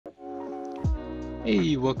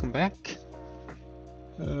Hey, welcome back.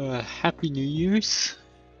 Happy New Year's.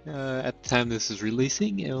 At the time this is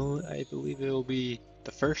releasing, I believe it will be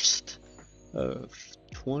the 1st of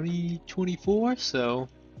 2024, so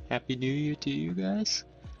Happy New Year to you guys.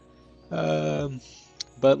 But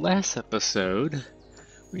last episode,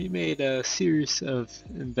 we made a series of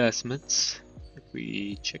investments. If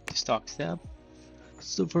we check the stocks tab,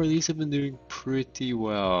 so far these have been doing pretty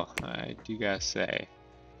well, I do gotta say.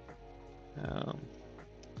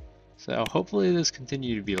 So hopefully this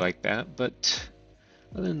continue to be like that, but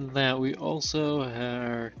other than that, we also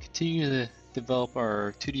are continuing to develop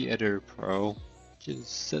our 2D Editor Pro, which is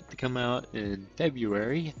set to come out in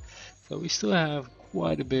February, so we still have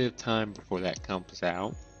quite a bit of time before that comes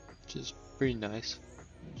out, which is pretty nice.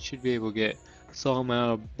 We should be able to get some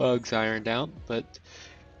amount of bugs ironed out, but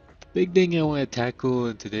the big thing I want to tackle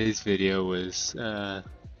in today's video was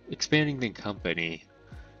expanding the company.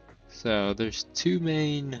 So there's two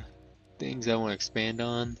main things I want to expand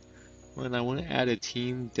on. One, I want to add a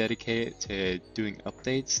team dedicated to doing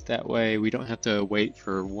updates. That way we don't have to wait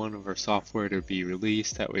for one of our software to be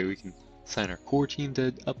released. That way we can assign our core team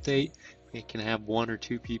to update. We can have one or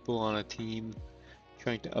two people on a team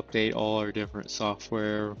trying to update all our different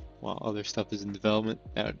software while other stuff is in development.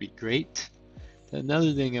 That would be great.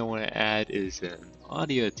 Another thing I want to add is an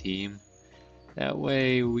audio team. That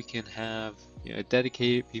way we can have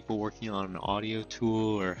dedicated people working on an audio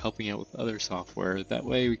tool or helping out with other software. That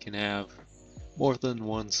way we can have more than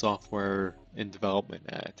one software in development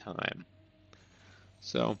at a time.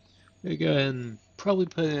 So we go ahead and probably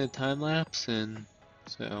put in a time lapse, and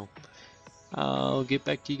so I'll get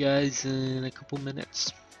back to you guys in a couple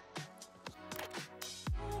minutes.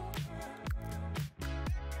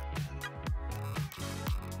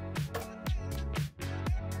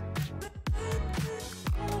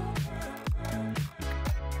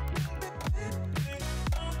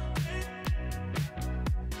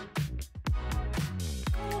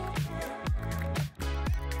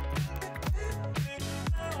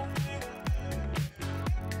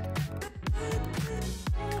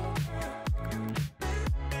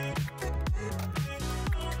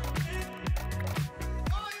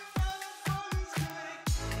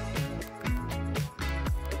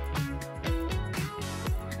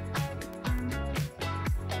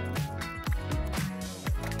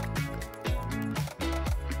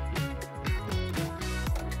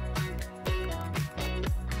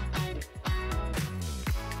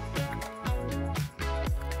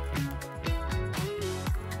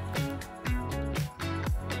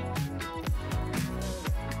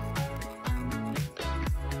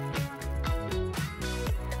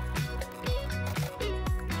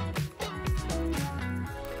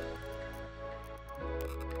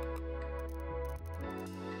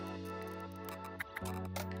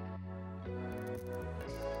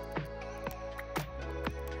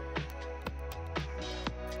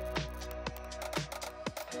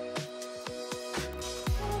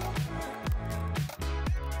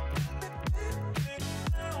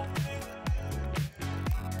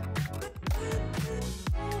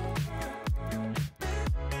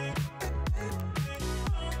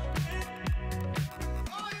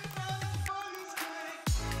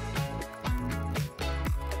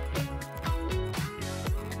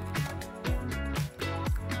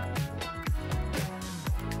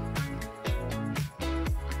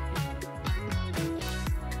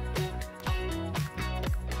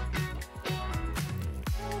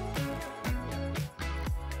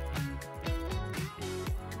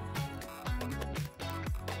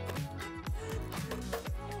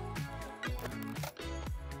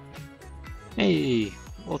 Hey,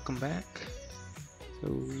 welcome back. So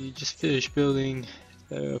we just finished building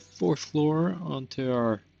the 4th floor onto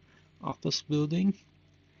our office building.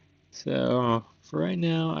 So for right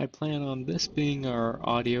now, I plan on this being our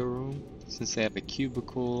audio room, since they have the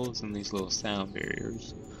cubicles and these little sound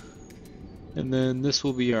barriers. And then this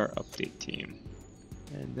will be our update team.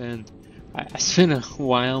 And then I spent a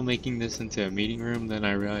while making this into a meeting room, then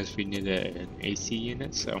I realized we needed an AC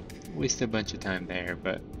unit, so wasted a bunch of time there,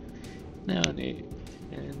 but now an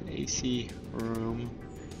AC room.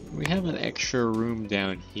 We have an extra room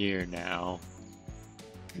down here now.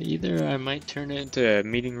 Either I might turn it into a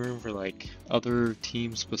meeting room for like other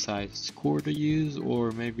teams besides core to use,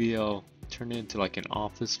 or maybe I'll turn it into like an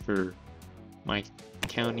office for my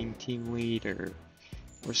accounting team lead or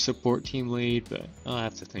support team lead, but I'll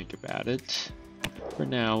have to think about it. For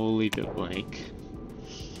now, we'll leave it blank.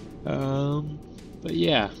 But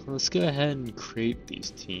yeah, let's go ahead and create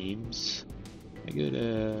these teams. I go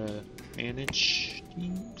to manage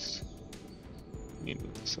teams. Let me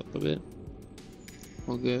move this up a bit.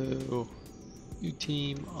 We'll go New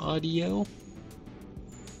team audio.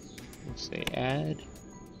 We'll say add.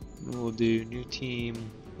 And we'll do new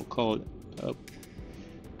team. We'll call it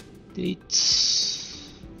updates.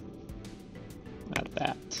 Not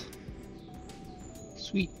that.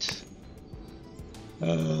 Sweet.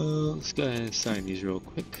 Let's go ahead and assign these real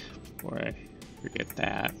quick before I forget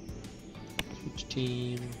that. Switch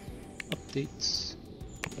team. Updates.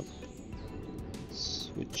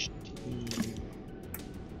 Switch team.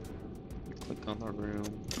 Click on the room.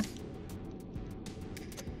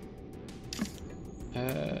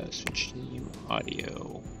 Switch team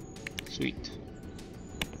audio. Sweet.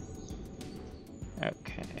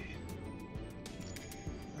 Okay.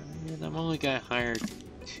 And I'm only gonna hire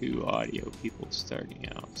 2 audio people starting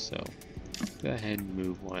out, so go ahead and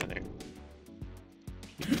move one of their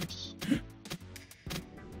computers.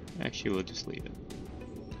 Actually, we'll just leave it.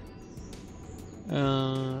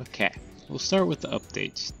 Okay, we'll start with the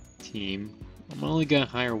updates team. I'm only gonna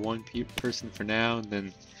hire 1 person for now, and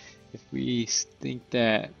then if we think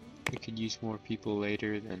that we could use more people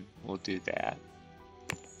later, then we'll do that.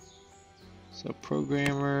 So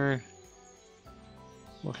programmer,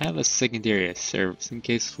 we'll have a secondary service in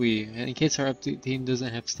case our update team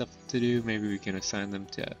doesn't have stuff to do. Maybe we can assign them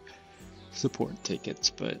to support tickets,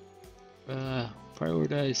 but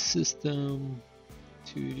prioritize system,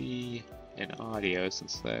 2D, and audio,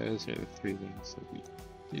 since those are the 3 things that we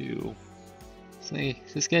do. Say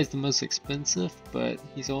this guy's the most expensive, but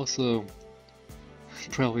he's also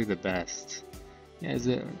probably the best. He has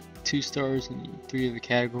 2 stars in 3 of the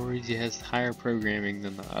categories. He has higher programming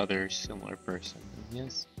than the other similar person. And he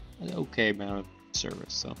has an okay amount of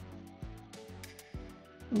service, so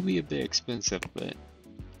it'll be a bit expensive, but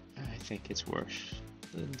I think it's worth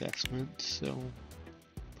the investment. So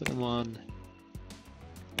put him on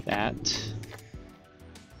that.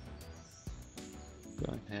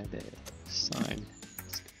 Go ahead and assign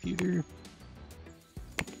his computer.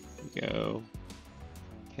 There we go.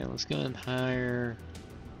 Okay, let's go and hire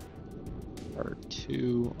our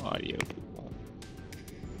 2 audio people.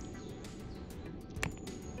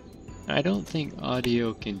 I don't think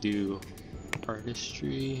audio can do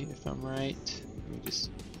artistry, if I'm right. Let me just,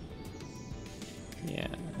 yeah,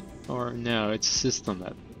 or no, it's system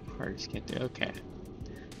that artists can't do. Okay.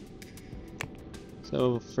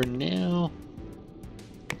 So for now,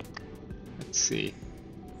 let's see.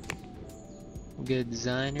 We'll get a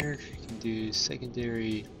designer who can do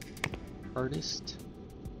secondary artist.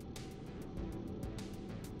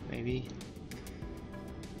 Maybe.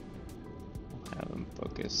 We'll have them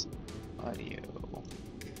focus audio.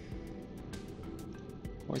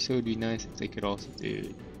 Also, it would be nice if they could also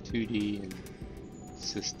do 2D and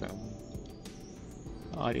system.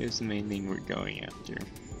 Audio is the main thing we're going after.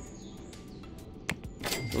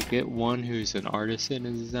 We'll get one who's an artist and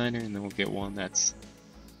a designer, and then we'll get one that's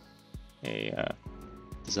a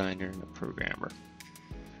designer and a programmer.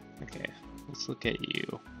 Okay, let's look at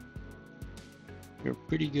you. You're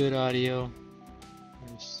pretty good audio.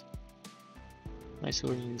 There's nice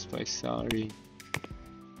ordinance by salary.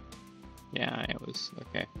 Yeah, it was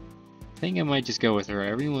okay. I think I might just go with her.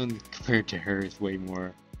 Everyone compared to her is way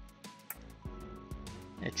more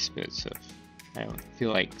expensive. I don't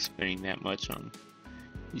feel like spending that much on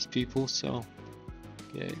these people, so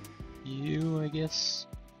get you, I guess.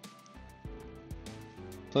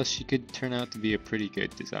 Plus, she could turn out to be a pretty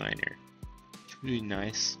good designer. She would be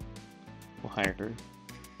nice. We'll hire her.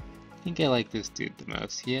 I think I like this dude the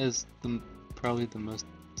most. He has probably the most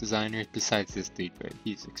designers besides this dude, but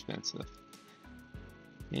he's expensive.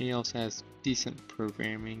 And he also has decent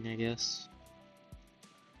programming, I guess.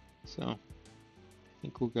 So, I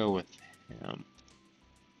think we'll go with him.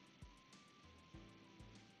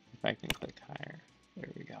 If I can click hire. There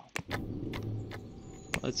we go.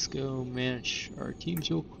 Let's go manage our teams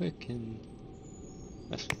real quick and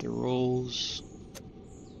mess with the roles.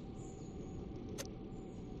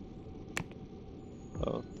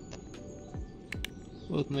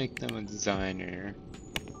 Both make them a designer.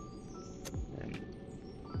 And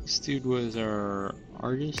this dude was our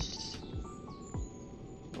artist.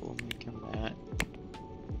 So we'll make him that.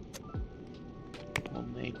 We'll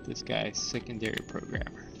make this guy secondary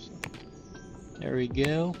programmer. So there we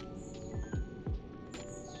go.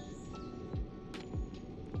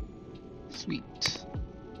 Sweet. So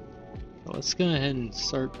let's go ahead and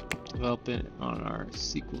start developing on our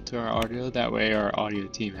sequel to our audio. That way our audio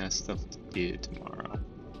team has stuff to do tomorrow.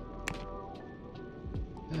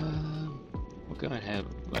 We'll go ahead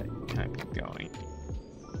and let time keep going.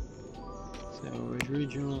 So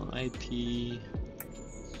original IP.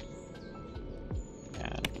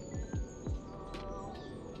 Add.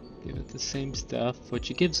 Give it the same stuff,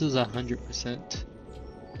 which it gives us 100%,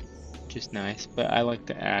 which is nice, but I like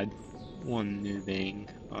to add one new thing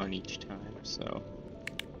on each time, so.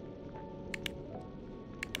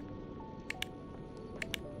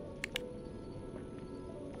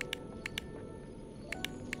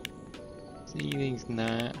 If anything's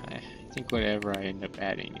not, I think whatever I end up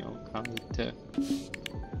adding, it'll cause it to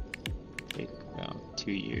take about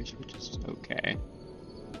 2 years, which is okay.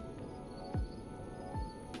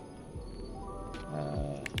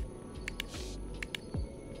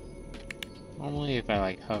 Normally if I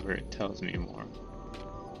like hover, it tells me more.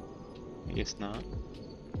 I guess not.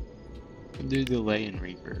 I'll do delay and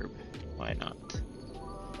reverb. Why not?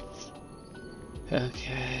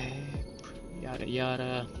 Okay. Yada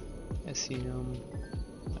yada. SEM.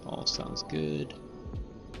 That all sounds good.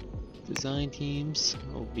 Design teams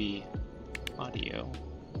will be audio.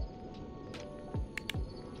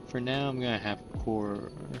 For now, I'm gonna have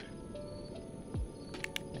core.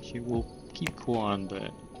 Actually, we'll keep core on,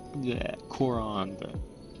 but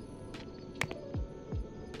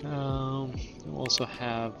we'll also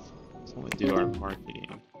have someone do our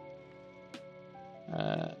marketing.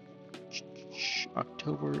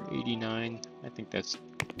 October 89. I think that's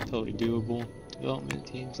totally doable. Development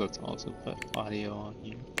teams. Let's also put audio on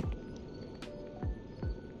here.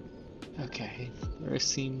 Okay, the rest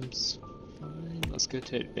seems fine. Let's go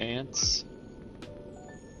to advance.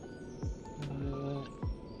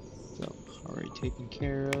 So already taken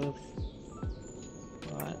care of.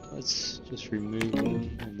 Alright, let's just remove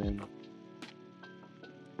them and then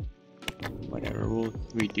whatever, we'll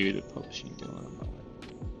redo the publishing deal in a moment.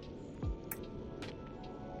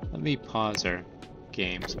 Let me pause our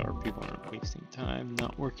game so our people aren't wasting time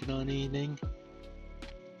not working on anything.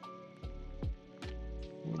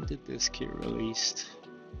 When did this get released?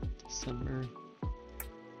 December.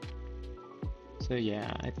 So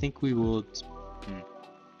yeah, I think we will.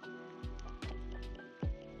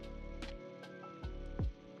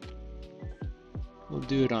 We'll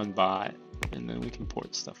do it on bot, and then we can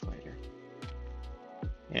port stuff later.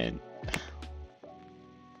 And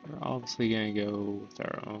we're obviously gonna go with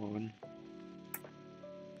our own.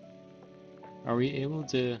 Are we able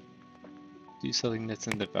to do something that's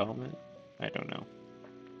in development? I don't know.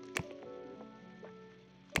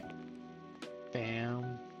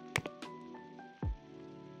 Bam.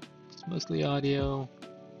 It's mostly audio,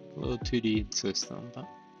 a little 2D system, but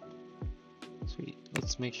sweet.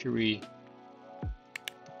 Let's make sure the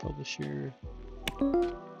publisher.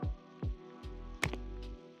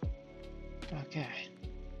 Okay.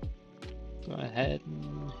 Go ahead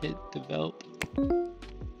and hit develop.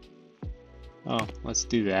 Oh, let's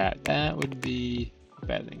do that. That would be a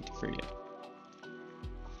bad thing to forget.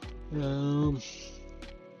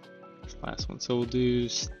 Last one. So we'll do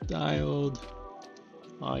styled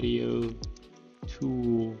audio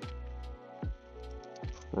tool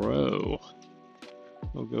pro.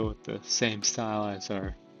 We'll go with the same style as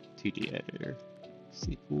our 2D editor.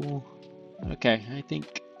 SQL. Okay, I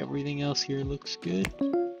think everything else here looks good.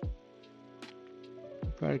 The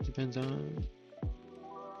product depends on.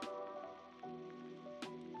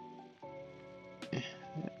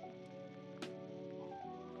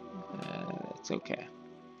 That's okay.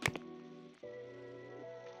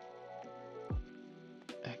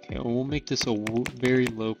 Okay, well, we'll make this a very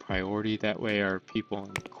low priority. That way our people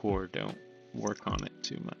on the core don't work on it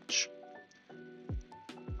too much.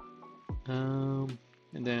 And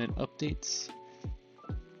then updates.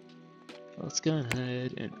 Let's go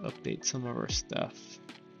ahead and update some of our stuff.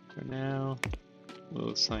 For now,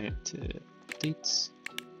 we'll assign it to updates.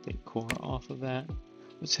 Take core off of that.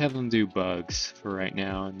 Let's have them do bugs for right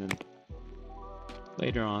now, and then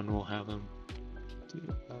later on we'll have them do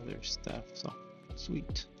other stuff. So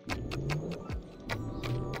sweet.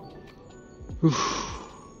 Whew.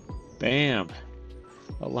 Bam!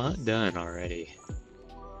 A lot done already.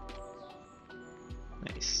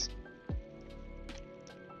 Nice.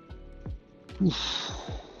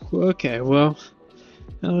 Okay, well,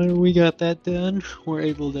 we got that done. We're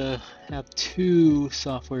able to have 2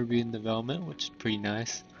 software be in development, which is pretty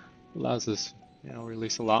nice. Allows us,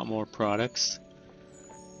 release a lot more products.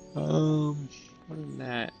 Other than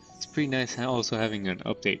that, it's pretty nice also having an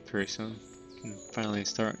update person. Can finally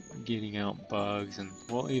start getting out bugs, and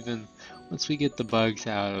we'll even, once we get the bugs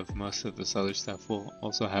out of most of this other stuff, we'll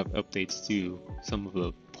also have updates to some of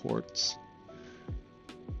the ports.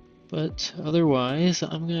 But otherwise,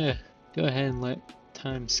 I'm gonna go ahead and let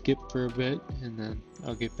time skip for a bit, and then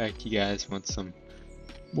I'll get back to you guys once some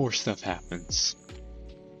more stuff happens.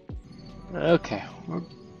 Okay, we're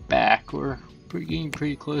back. We're getting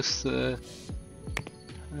pretty close to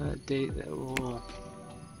a date that we'll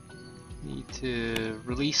need to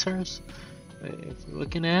release ours. But if we're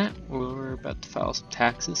looking at, we're about to file some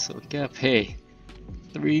taxes, so we gotta pay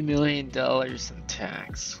 $3 million in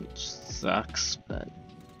tax, which sucks, but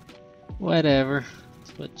whatever.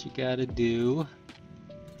 That's what you gotta do.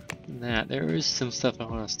 And that there is some stuff I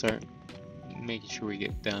want to start making sure we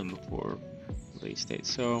get done before release date.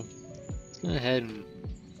 So let's go ahead and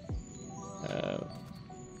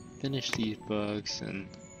finish these bugs and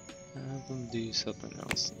have them do something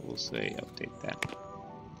else. We'll say update that.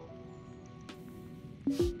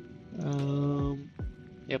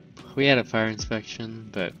 Yep, we had a fire inspection,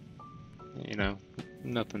 but you know,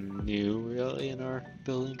 nothing new really in our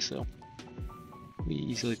building, so we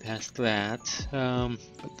easily passed that.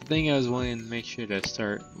 But the thing I was wanting to make sure to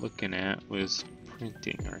start looking at was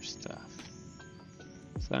printing our stuff.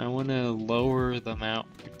 So I want to lower the amount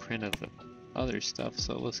we print of the other stuff,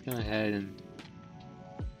 so let's go ahead and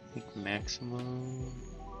I think maximum.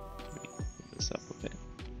 Let me put this up a bit.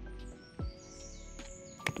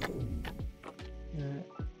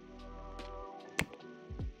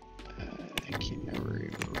 I can't remember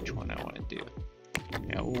which one I want to do.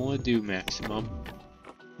 Yeah, we'll want to do maximum.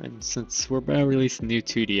 And since we're about to release a new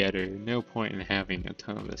 2D editor, no point in having a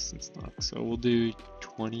ton of this in stock. So we'll do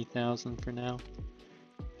 20,000 for now.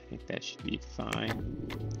 I think that should be fine.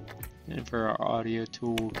 And for our audio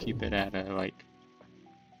tool, we'll keep it at like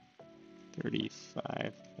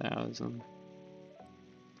 35,000.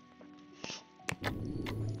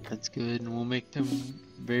 That's good, and we'll make them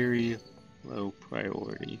very low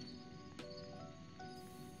priority.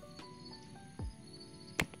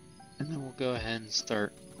 And then we'll go ahead and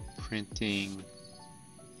start printing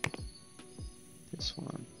this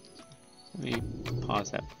one. Let me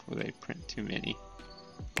pause that before they print too many.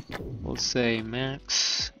 We'll say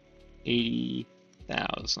max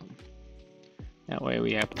 80,000. That way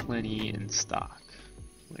we have plenty in stock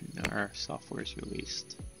when our software is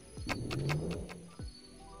released.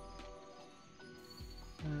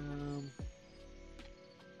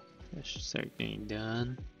 That should start getting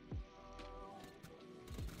done.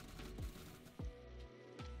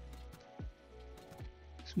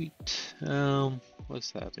 Sweet.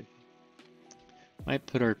 What's the other? Might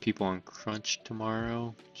put our people on crunch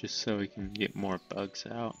tomorrow, just so we can get more bugs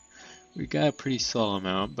out. We got a pretty slow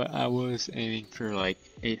amount, but I was aiming for like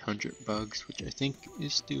 800 bugs, which I think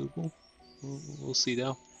is doable. We'll see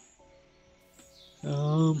though.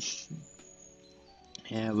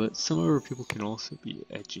 Yeah, but some of our people can also be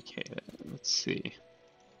educated. Let's see.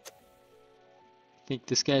 I think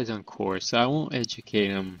this guy's on course, so I won't educate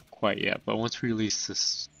him quite yet, but once we release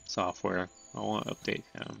this software, I want to update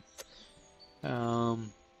him.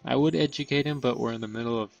 I would educate him, but we're in the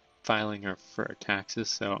middle of filing for our taxes,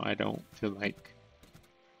 so I don't feel like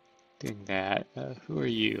doing that. Who are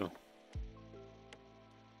you?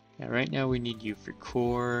 Yeah, right now we need you for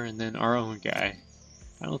core, and then our own guy.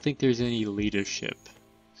 I don't think there's any leadership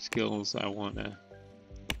skills I want to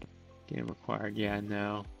get him acquired. Yeah,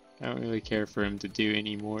 no. I don't really care for him to do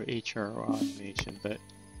any more HR automation, but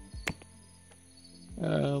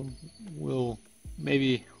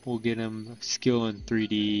maybe we'll get him skill in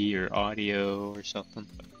 3D or audio or something,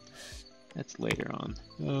 but that's later on.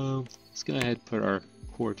 Let's go ahead and put our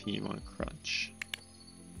core team on crunch.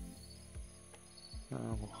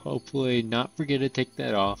 Hopefully not forget to take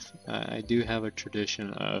that off. I do have a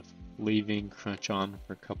tradition of leaving crunch on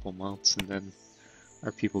for a couple months and then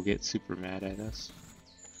our people get super mad at us.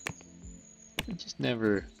 It's just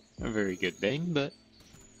never a very good thing, but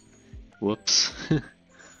whoops.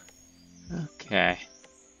 Okay.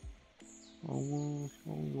 Only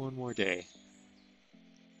one more day.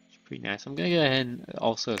 It's pretty nice. I'm gonna go ahead and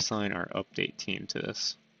also assign our update team to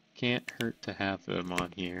this. Can't hurt to have them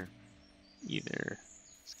on here either.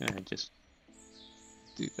 It's gonna just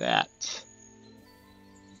do that.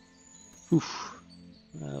 Oof.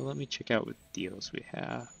 Let me check out what deals we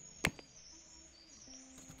have.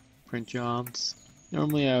 Print jobs.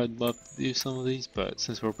 Normally I would love to do some of these, but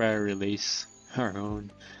since we're about to release our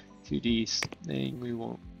own 2D thing, we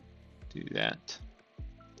won't do that.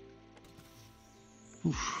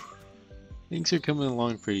 Oof. Things are coming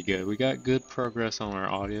along pretty good. We got good progress on our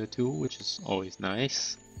audio tool, which is always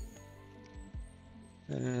nice.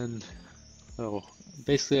 And so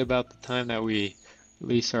basically about the time that we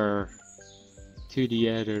release our 2D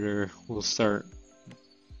editor, we'll start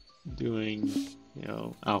doing, you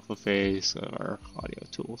know, alpha phase of our audio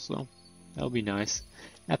tool, so that'll be nice.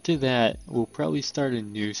 After that, we'll probably start a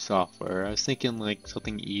new software. I was thinking like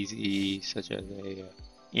something easy, such as a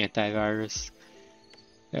antivirus.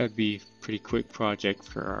 That would be a pretty quick project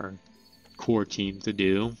for our core team to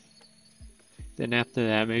do. Then after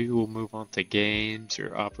that, maybe we'll move on to games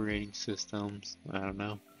or operating systems. I don't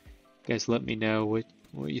know. You guys let me know what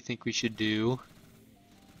you think we should do.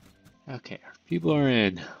 Okay, our people are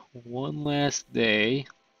in. One last day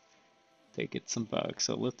to get some bugs.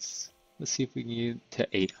 So let's see if we can get to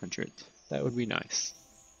 800. That would be nice.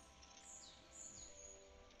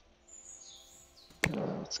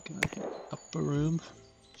 Let's go ahead up a room.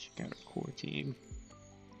 Check out our core team.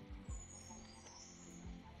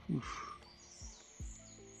 Oof.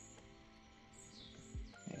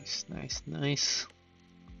 Nice, nice, nice.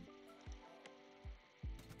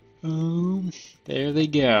 There they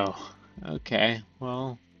go. Okay,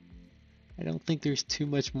 well, I don't think there's too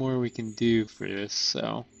much more we can do for this,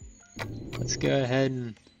 so let's go ahead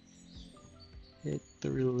and hit the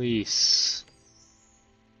release.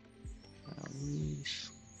 Release.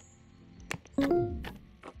 Are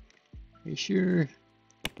you sure?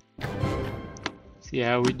 See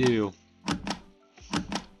how we do.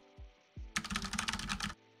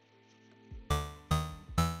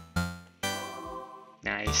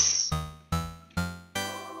 Nice.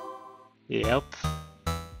 Yep.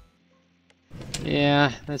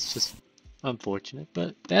 Yeah, that's just unfortunate,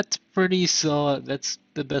 but that's pretty solid. That's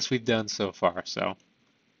the best we've done so far, so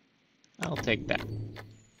I'll take that.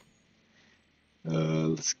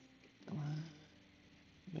 Let's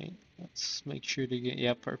make sure to get,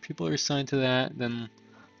 yep, our people are assigned to that. Then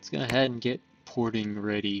let's go ahead and get porting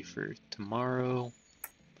ready for tomorrow.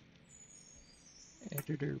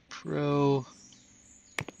 Editor Pro.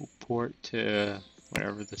 We'll port to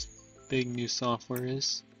whatever this big new software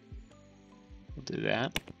is. We'll do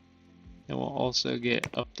that. And we'll also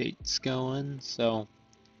get updates going, so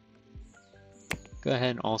go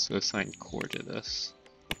ahead and also assign core to this.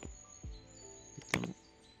 Get them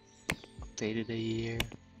updated a year.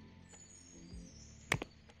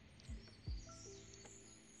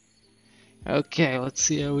 Okay, let's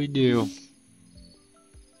see how we do.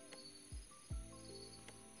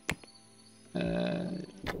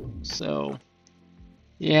 So,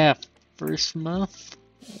 yeah, first month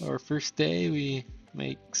or first day we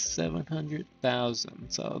make 700,000,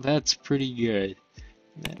 so that's pretty good.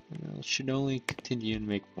 That should only continue to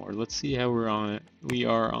make more. Let's see how we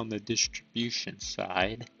are on the distribution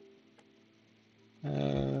side.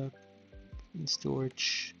 In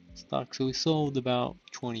storage stock, so we sold about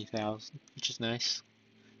 20,000, which is nice.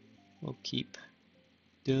 We'll keep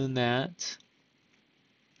doing that.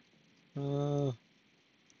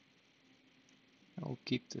 I'll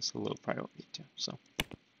keep this a low priority too. So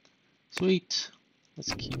sweet.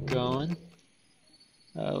 Let's keep going.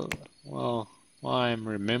 Well, while I'm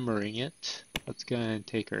remembering it, let's go ahead and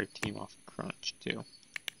take our team off crunch too.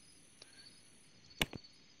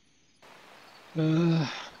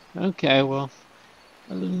 Okay, well,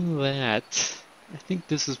 other than that, I think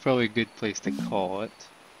this is probably a good place to call it.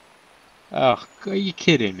 Oh, are you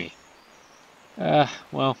kidding me?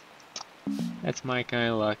 Well, that's my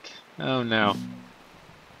kind of luck. Oh no.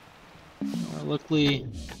 Well, luckily,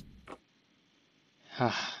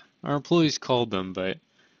 our employees called them, but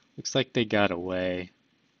looks like they got away.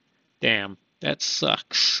 Damn, that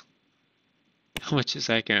sucks. How much is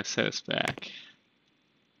that gonna set us back?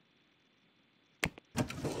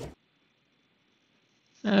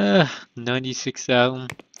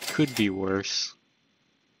 96,000. Could be worse.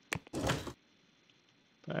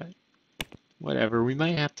 But whatever, we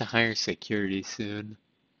might have to hire security soon.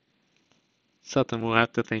 Something we'll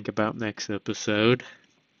have to think about next episode.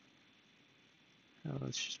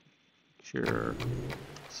 Let's just make sure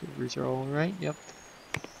servers are all right. Yep.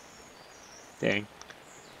 Dang.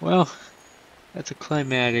 Well, that's a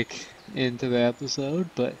climatic end to the episode,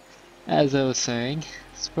 but as I was saying,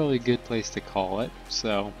 it's probably a good place to call it.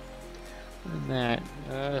 So, and that,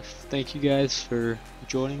 thank you guys for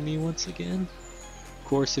joining me once again. Of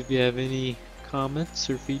course, if you have any comments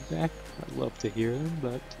or feedback, I'd love to hear them,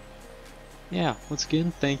 but yeah, once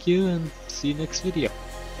again, thank you and see you next video.